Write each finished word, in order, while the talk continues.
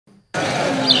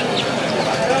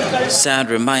Sad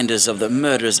reminders of the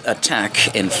murderous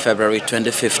attack in February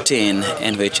 2015,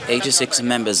 in which 86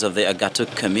 members of the Agatu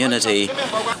community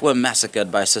were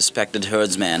massacred by suspected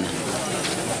herdsmen.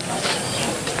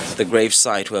 The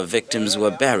gravesite where victims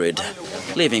were buried,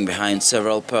 leaving behind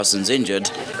several persons injured,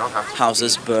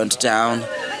 houses burnt down,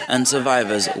 and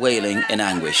survivors wailing in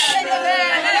anguish.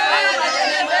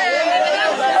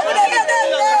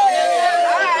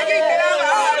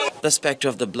 The spectre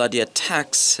of the bloody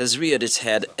attacks has reared its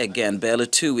head again barely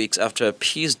 2 weeks after a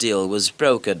peace deal was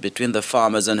brokered between the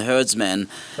farmers and herdsmen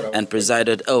and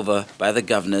presided over by the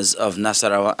governors of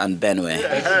Nasarawa and Benue.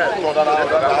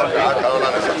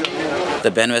 The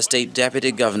Benue State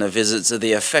Deputy Governor visits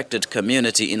the affected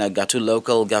community in Agatu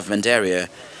local government area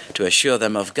to assure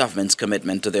them of government's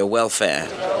commitment to their welfare.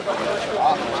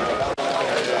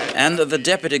 And the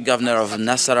Deputy Governor of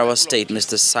Nasarawa State,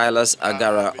 Mr. Silas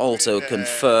Agara, also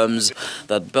confirms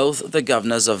that both the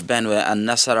governors of Benue and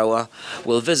Nasarawa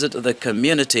will visit the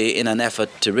community in an effort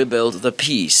to rebuild the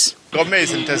peace. Government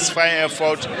is intensifying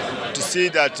effort to see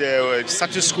that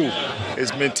status quo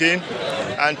is maintained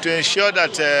and to ensure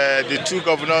that the two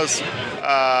governors,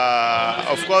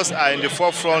 of course, are in the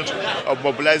forefront of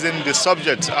mobilizing the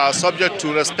subject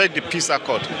to respect the peace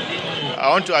accord. I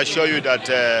want to assure you that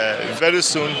very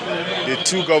soon the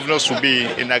two governors will be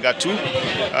in Agatu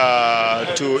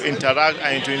to interact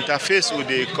and to interface with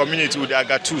the community, with the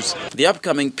Agatus. The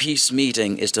upcoming peace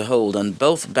meeting is to hold on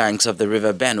both banks of the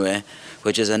river Benue,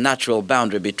 which is a natural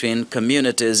boundary between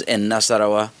communities in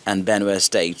Nasarawa and Benue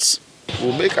states.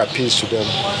 We'll make appeals to them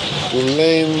to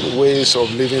learn ways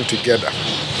of living together,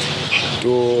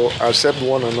 to accept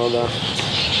one another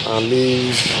and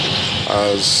live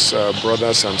as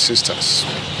brothers and sisters,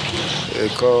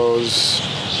 because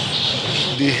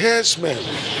the herdsmen,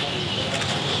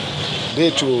 they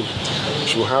too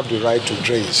should have the right to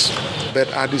graze, but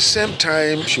at the same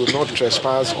time should not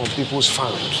trespass on people's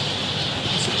farms.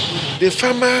 The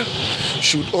farmer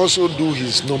should also do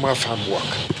his normal farm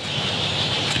work.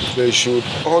 They should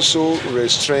also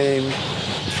restrain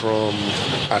from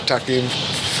attacking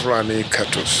Fulani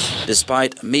cattle.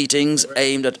 Despite meetings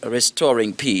aimed at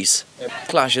restoring peace,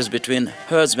 clashes between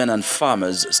herdsmen and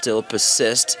farmers still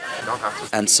persist,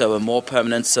 and so a more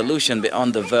permanent solution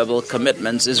beyond the verbal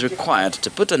commitments is required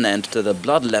to put an end to the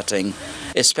bloodletting,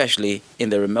 especially in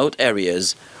the remote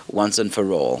areas, once and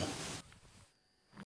for all.